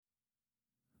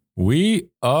We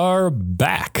are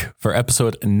back for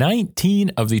episode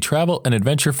 19 of the Travel and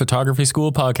Adventure Photography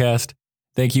School podcast.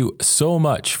 Thank you so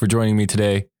much for joining me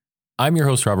today. I'm your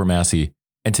host, Robert Massey,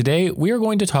 and today we are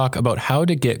going to talk about how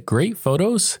to get great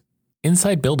photos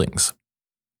inside buildings.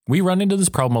 We run into this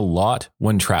problem a lot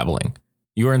when traveling.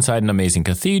 You are inside an amazing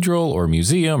cathedral or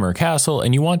museum or castle,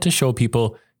 and you want to show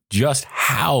people just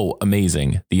how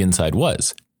amazing the inside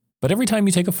was. But every time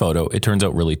you take a photo, it turns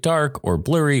out really dark or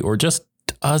blurry or just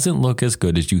doesn't look as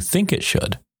good as you think it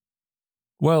should.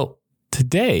 Well,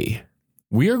 today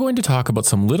we are going to talk about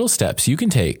some little steps you can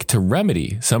take to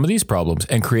remedy some of these problems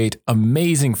and create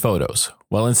amazing photos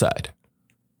while inside.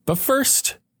 But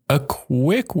first, a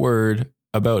quick word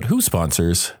about who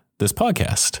sponsors this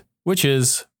podcast, which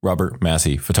is Robert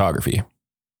Massey Photography.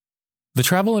 The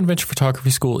Travel and Adventure Photography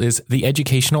School is the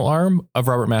educational arm of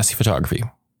Robert Massey Photography.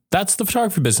 That's the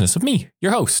photography business of me,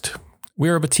 your host. We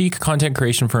are a boutique content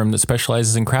creation firm that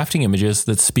specializes in crafting images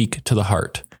that speak to the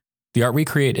heart. The art we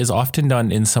create is often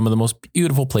done in some of the most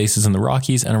beautiful places in the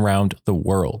Rockies and around the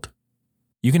world.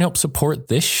 You can help support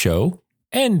this show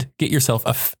and get yourself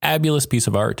a fabulous piece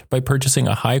of art by purchasing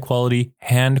a high-quality,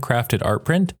 handcrafted art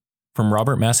print from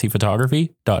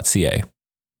robertmasseyphotography.ca.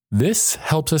 This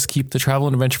helps us keep the Travel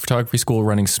and Adventure Photography School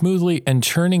running smoothly and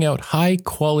churning out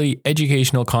high-quality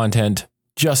educational content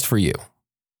just for you.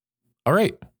 All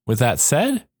right. With that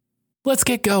said, let's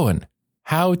get going.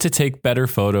 How to take better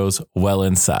photos well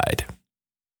inside.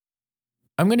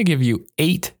 I'm going to give you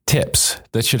 8 tips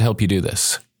that should help you do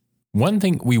this. One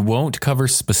thing we won't cover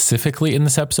specifically in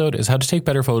this episode is how to take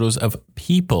better photos of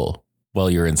people while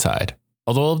you're inside.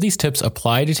 Although all of these tips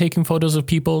apply to taking photos of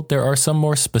people, there are some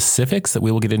more specifics that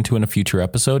we will get into in a future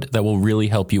episode that will really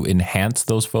help you enhance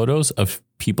those photos of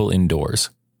people indoors.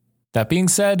 That being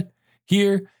said,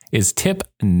 here is tip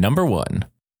number 1.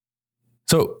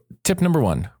 So, tip number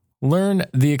 1, learn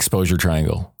the exposure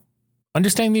triangle.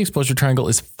 Understanding the exposure triangle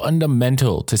is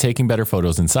fundamental to taking better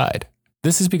photos inside.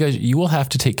 This is because you will have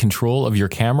to take control of your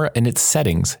camera and its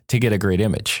settings to get a great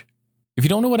image. If you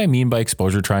don't know what I mean by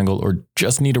exposure triangle or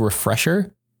just need a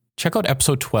refresher, check out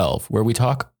episode 12, where we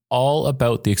talk all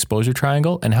about the exposure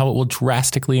triangle and how it will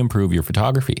drastically improve your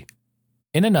photography.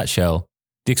 In a nutshell,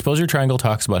 the exposure triangle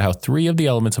talks about how 3 of the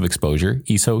elements of exposure,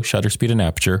 ISO, shutter speed, and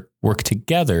aperture, work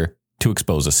together to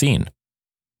expose a scene.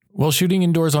 While shooting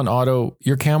indoors on auto,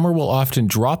 your camera will often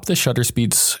drop the shutter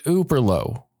speed super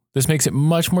low. This makes it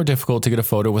much more difficult to get a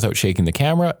photo without shaking the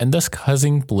camera and thus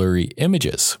causing blurry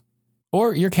images.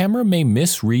 Or your camera may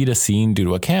misread a scene due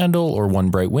to a candle or one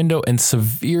bright window and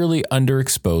severely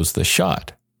underexpose the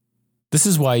shot. This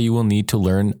is why you will need to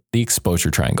learn the exposure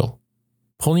triangle.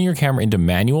 Pulling your camera into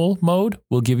manual mode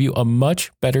will give you a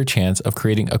much better chance of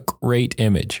creating a great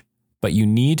image. But you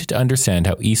need to understand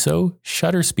how ISO,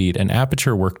 shutter speed, and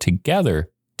aperture work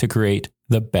together to create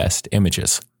the best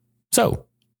images. So,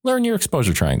 learn your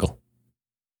exposure triangle.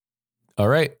 All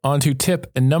right, on to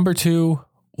tip number 2,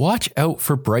 watch out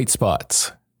for bright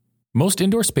spots. Most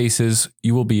indoor spaces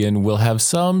you will be in will have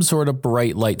some sort of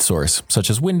bright light source, such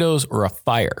as windows or a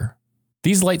fire.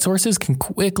 These light sources can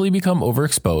quickly become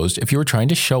overexposed if you are trying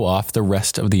to show off the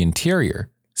rest of the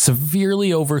interior. Severely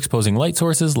overexposing light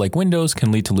sources like windows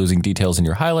can lead to losing details in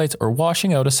your highlights or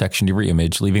washing out a section of your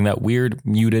image, leaving that weird,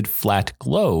 muted, flat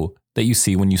glow that you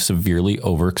see when you severely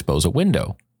overexpose a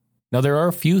window. Now, there are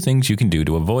a few things you can do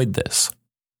to avoid this.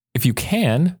 If you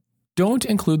can, don't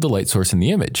include the light source in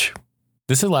the image.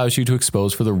 This allows you to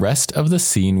expose for the rest of the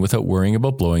scene without worrying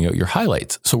about blowing out your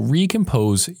highlights. So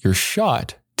recompose your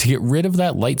shot to get rid of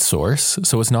that light source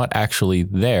so it's not actually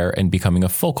there and becoming a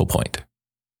focal point.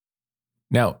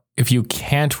 Now, if you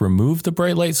can't remove the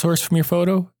bright light source from your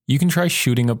photo, you can try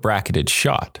shooting a bracketed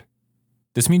shot.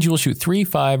 This means you will shoot 3,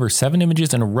 5, or 7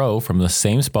 images in a row from the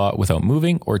same spot without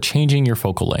moving or changing your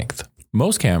focal length.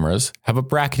 Most cameras have a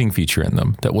bracketing feature in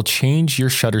them that will change your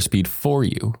shutter speed for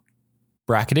you.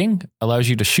 Bracketing allows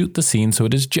you to shoot the scene so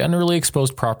it is generally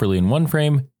exposed properly in one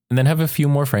frame, and then have a few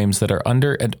more frames that are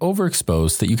under and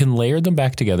overexposed that you can layer them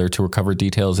back together to recover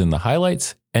details in the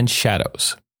highlights and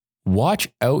shadows. Watch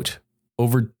out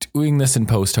overdoing this in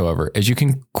post, however, as you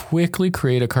can quickly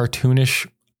create a cartoonish,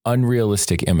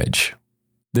 unrealistic image.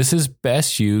 This is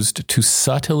best used to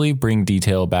subtly bring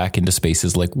detail back into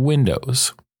spaces like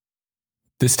windows.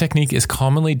 This technique is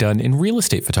commonly done in real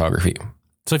estate photography.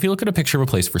 So if you look at a picture of a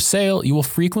place for sale, you will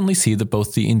frequently see that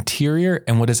both the interior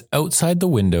and what is outside the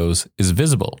windows is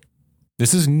visible.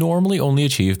 This is normally only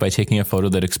achieved by taking a photo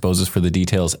that exposes for the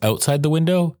details outside the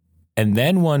window, and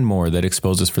then one more that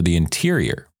exposes for the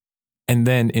interior. And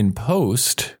then in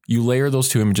post, you layer those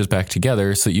 2 images back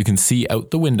together so that you can see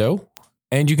out the window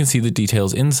and you can see the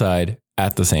details inside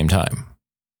at the same time.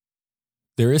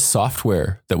 There is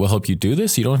software that will help you do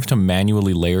this. You don't have to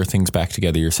manually layer things back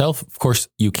together yourself. Of course,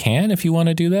 you can if you want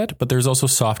to do that, but there's also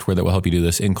software that will help you do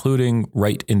this, including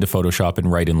right into Photoshop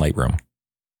and right in Lightroom.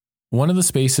 One of the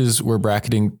spaces where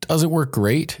bracketing doesn't work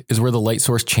great is where the light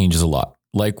source changes a lot,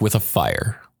 like with a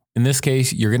fire. In this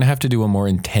case, you're going to have to do a more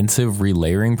intensive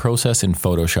relayering process in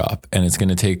Photoshop, and it's going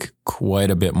to take quite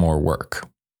a bit more work,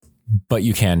 but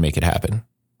you can make it happen.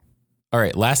 All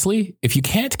right, lastly, if you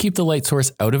can't keep the light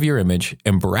source out of your image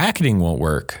and bracketing won't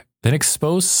work, then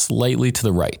expose slightly to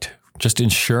the right. Just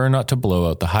ensure not to blow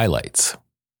out the highlights.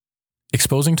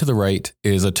 Exposing to the right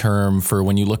is a term for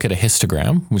when you look at a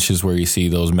histogram, which is where you see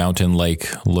those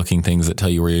mountain-like looking things that tell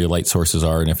you where your light sources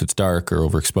are and if it's dark or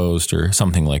overexposed or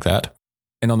something like that.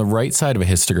 And on the right side of a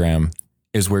histogram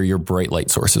is where your bright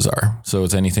light sources are. So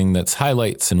it's anything that's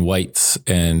highlights and whites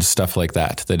and stuff like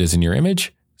that is in your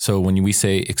image. So when we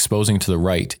say exposing to the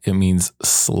right, it means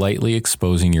slightly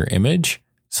exposing your image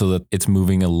so that it's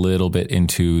moving a little bit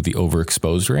into the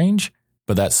overexposed range.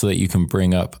 But that's so that you can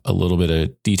bring up a little bit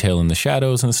of detail in the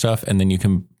shadows and stuff, and then you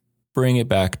can bring it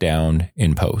back down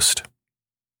in post.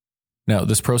 Now,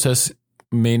 this process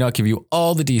may not give you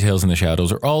all the details in the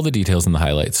shadows or all the details in the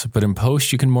highlights, but in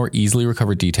post, you can more easily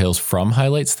recover details from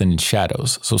highlights than in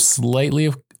shadows. So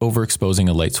slightly overexposing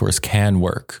a light source can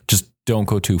work. Just don't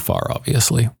go too far,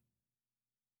 obviously.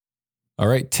 All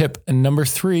right, tip number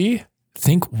 3,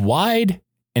 think wide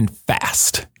and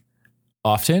fast.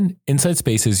 Often, inside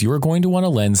spaces, you are going to want a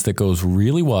lens that goes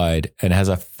really wide and has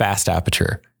a fast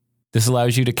aperture. This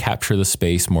allows you to capture the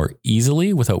space more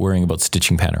easily without worrying about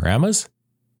stitching panoramas.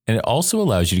 And it also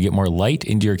allows you to get more light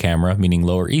into your camera, meaning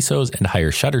lower ISOs and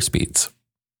higher shutter speeds.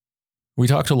 We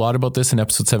talked a lot about this in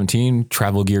episode 17,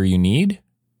 travel gear you need.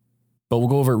 But we'll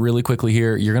go over it really quickly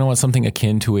here. You're going to want something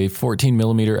akin to a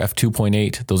 14mm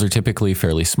f2.8. Those are typically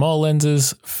fairly small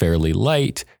lenses, fairly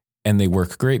light, and they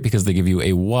work great because they give you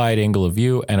a wide angle of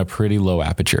view and a pretty low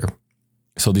aperture.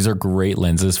 So these are great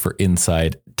lenses for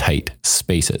inside tight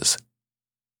spaces.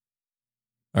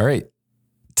 All right.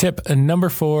 Tip number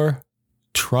 4,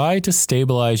 try to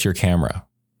stabilize your camera.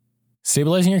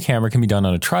 Stabilizing your camera can be done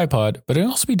on a tripod, but it can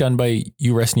also be done by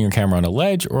you resting your camera on a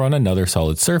ledge or on another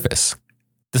solid surface.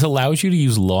 This allows you to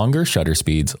use longer shutter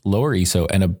speeds, lower ISO,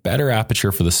 and a better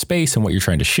aperture for the space and what you're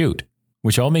trying to shoot,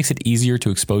 which all makes it easier to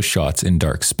expose shots in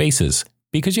dark spaces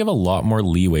because you have a lot more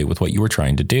leeway with what you were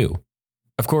trying to do.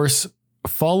 Of course,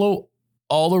 follow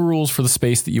all the rules for the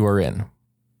space that you are in.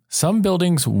 Some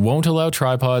buildings won't allow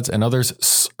tripods and others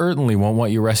certainly won't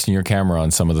want you resting your camera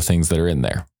on some of the things that are in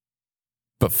there.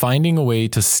 But finding a way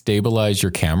to stabilize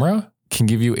your camera can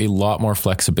give you a lot more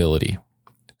flexibility.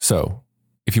 So,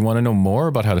 if you want to know more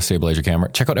about how to stabilize your camera,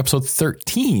 check out episode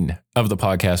 13 of the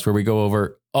podcast where we go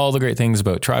over all the great things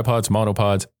about tripods,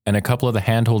 monopods, and a couple of the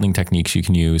hand-holding techniques you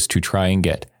can use to try and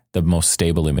get the most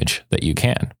stable image that you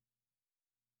can.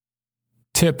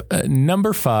 Tip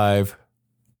number 5,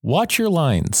 watch your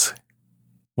lines.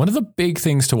 One of the big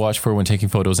things to watch for when taking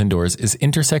photos indoors is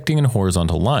intersecting and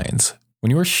horizontal lines. When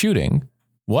you are shooting,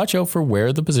 watch out for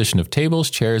where the position of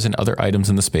tables, chairs, and other items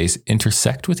in the space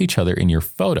intersect with each other in your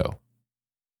photo.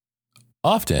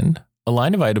 Often, a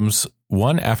line of items,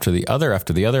 one after the other,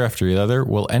 after the other, after the other,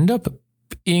 will end up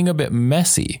being a bit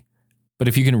messy. But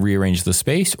if you can rearrange the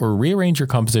space or rearrange your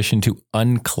composition to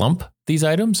unclump these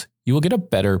items, you will get a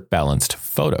better balanced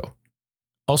photo.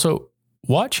 Also,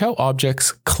 watch how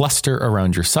objects cluster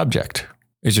around your subject.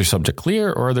 Is your subject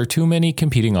clear, or are there too many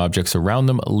competing objects around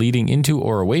them leading into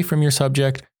or away from your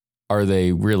subject? Are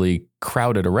they really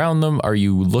crowded around them? Are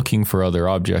you looking for other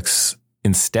objects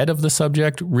instead of the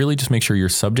subject? Really just make sure your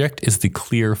subject is the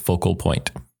clear focal point.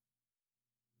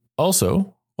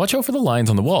 Also, watch out for the lines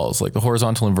on the walls, like the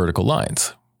horizontal and vertical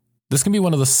lines. This can be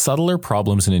one of the subtler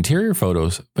problems in interior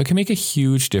photos, but can make a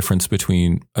huge difference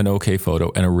between an okay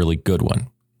photo and a really good one.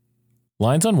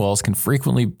 Lines on walls can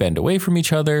frequently bend away from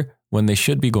each other when they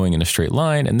should be going in a straight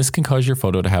line, and this can cause your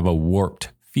photo to have a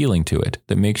warped feeling to it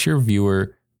that makes your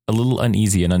viewer a little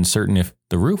uneasy and uncertain if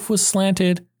the roof was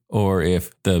slanted, or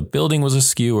if the building was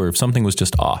askew, or if something was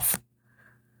just off.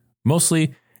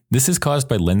 Mostly, this is caused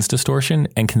by lens distortion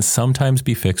and can sometimes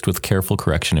be fixed with careful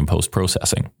correction in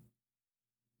post-processing.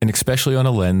 And especially on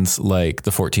a lens like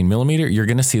the 14mm, you're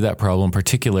going to see that problem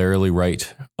particularly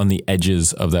right on the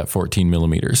edges of that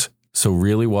 14mm. So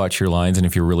really watch your lines, and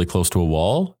if you're really close to a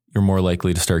wall, you're more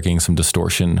likely to start getting some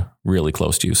distortion really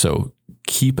close to you. So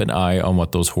keep an eye on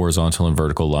what those horizontal and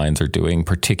vertical lines are doing,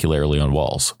 particularly on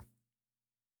walls.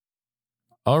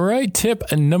 All right, tip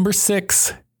number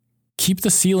 6, keep the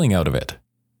ceiling out of it.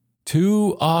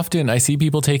 Too often I see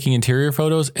people taking interior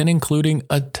photos and including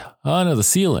a ton of the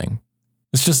ceiling.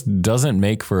 This just doesn't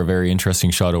make for a very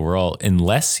interesting shot overall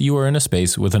unless you are in a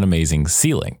space with an amazing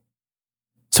ceiling.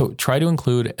 So try to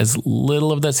include as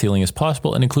little of that ceiling as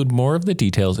possible and include more of the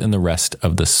details in the rest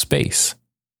of the space.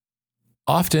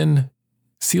 Often,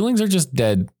 ceilings are just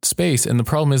dead space, and the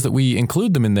problem is that we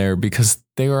include them in there because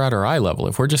they are at our eye level.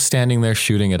 If we're just standing there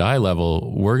shooting at eye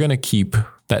level, we're going to keep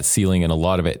that ceiling and a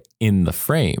lot of it in the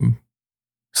frame.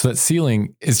 So that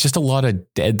ceiling is just a lot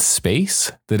of dead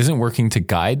space that isn't working to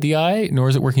guide the eye, nor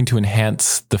is it working to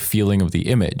enhance the feeling of the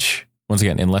image. Once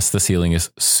again, unless the ceiling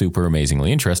is super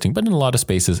amazingly interesting, but in a lot of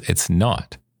spaces, it's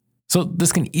not. So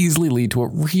this can easily lead to a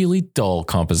really dull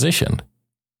composition.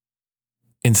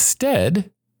 Instead,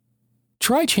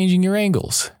 try changing your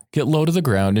angles. Get low to the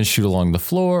ground and shoot along the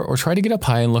floor, or try to get up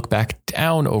high and look back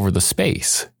down over the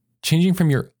space. Changing from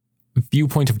your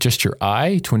viewpoint of just your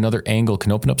eye to another angle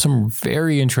can open up some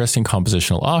very interesting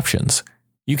compositional options.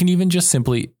 You can even just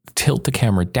simply tilt the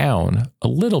camera down a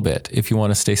little bit if you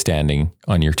want to stay standing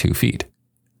on your 2 feet.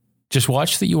 Just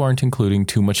watch that you aren't including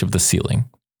too much of the ceiling.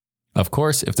 Of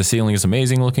course, if the ceiling is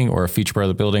amazing looking or a feature part of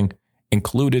the building,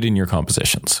 include it in your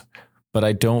compositions. But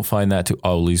I don't find that to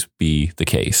always be the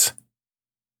case.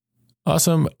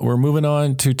 Awesome. We're moving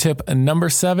on to tip number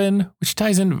 7, which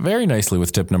ties in very nicely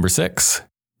with tip number 6.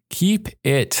 Keep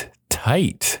it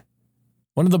tight.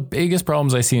 One of the biggest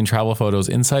problems I see in travel photos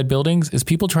inside buildings is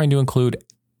people trying to include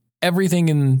everything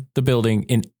in the building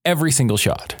in every single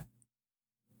shot.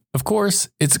 Of course,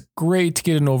 it's great to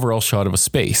get an overall shot of a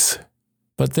space,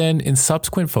 but then in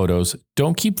subsequent photos,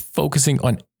 don't keep focusing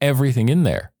on everything in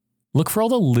there. Look for all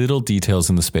the little details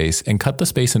in the space and cut the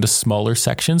space into smaller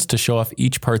sections to show off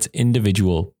each part's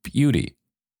individual beauty.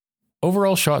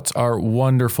 Overall shots are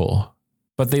wonderful,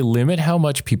 but they limit how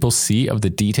much people see of the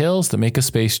details that make a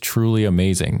space truly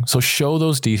amazing. So show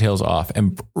those details off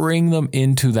and bring them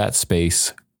into that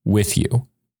space with you.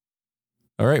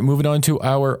 All right, moving on to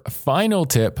our final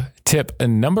tip. Tip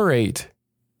number 8,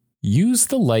 use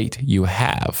the light you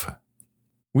have.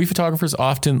 We photographers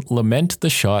often lament the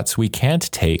shots we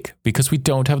can't take because we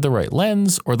don't have the right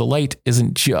lens or the light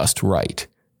isn't just right.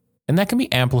 And that can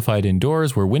be amplified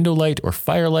indoors where window light or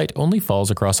firelight only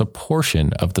falls across a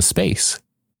portion of the space,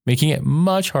 making it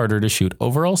much harder to shoot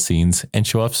overall scenes and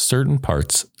show off certain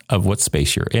parts of what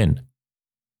space you're in.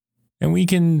 And we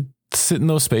can sit in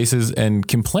those spaces and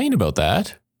complain about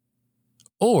that,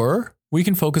 or we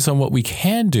can focus on what we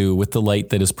can do with the light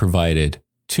that is provided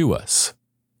to us.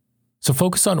 So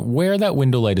focus on where that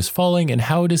window light is falling and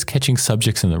how it is catching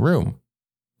subjects in the room.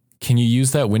 Can you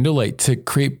use that window light to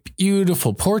create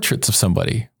beautiful portraits of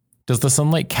somebody? Does the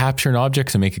sunlight capture an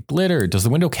object and make it glitter? Does the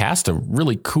window cast a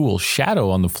really cool shadow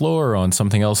on the floor or on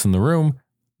something else in the room?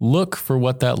 Look for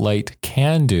what that light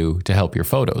can do to help your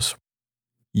photos.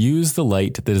 Use the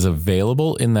light that is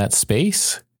available in that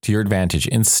space to your advantage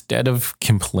instead of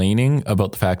complaining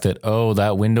about the fact that, oh,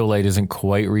 that window light isn't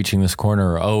quite reaching this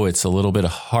corner, or oh, it's a little bit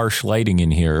of harsh lighting in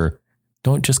here.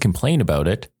 Don't just complain about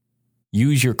it.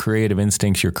 Use your creative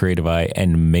instincts, your creative eye,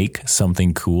 and make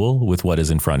something cool with what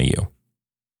is in front of you.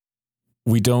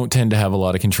 We don't tend to have a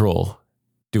lot of control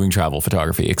doing travel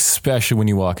photography, especially when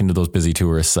you walk into those busy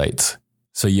tourist sites.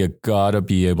 So you gotta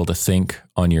be able to think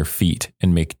on your feet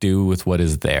and make do with what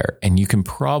is there. And you can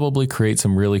probably create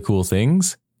some really cool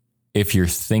things if you're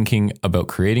thinking about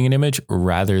creating an image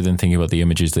rather than thinking about the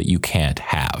images that you can't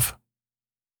have.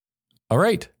 All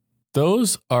right,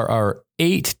 those are our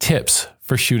 8 tips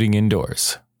for shooting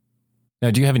indoors.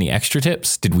 Now, do you have any extra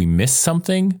tips? Did we miss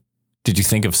something? Did you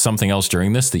think of something else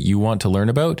during this that you want to learn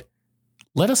about?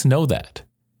 Let us know that.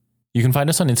 You can find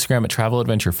us on Instagram at Travel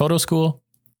Adventure Photo School.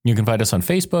 You can find us on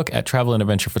Facebook at Travel and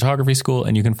Adventure Photography School,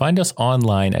 and you can find us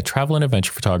online at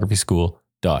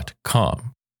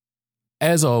travelandadventurephotography.school.com.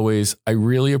 As always, I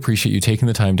really appreciate you taking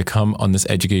the time to come on this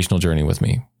educational journey with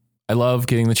me. I love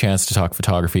getting the chance to talk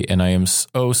photography, and I am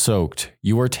so stoked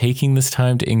you are taking this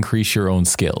time to increase your own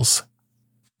skills.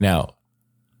 Now,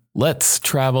 let's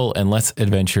travel and let's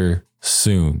adventure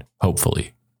soon,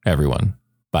 hopefully. Everyone,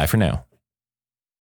 bye for now.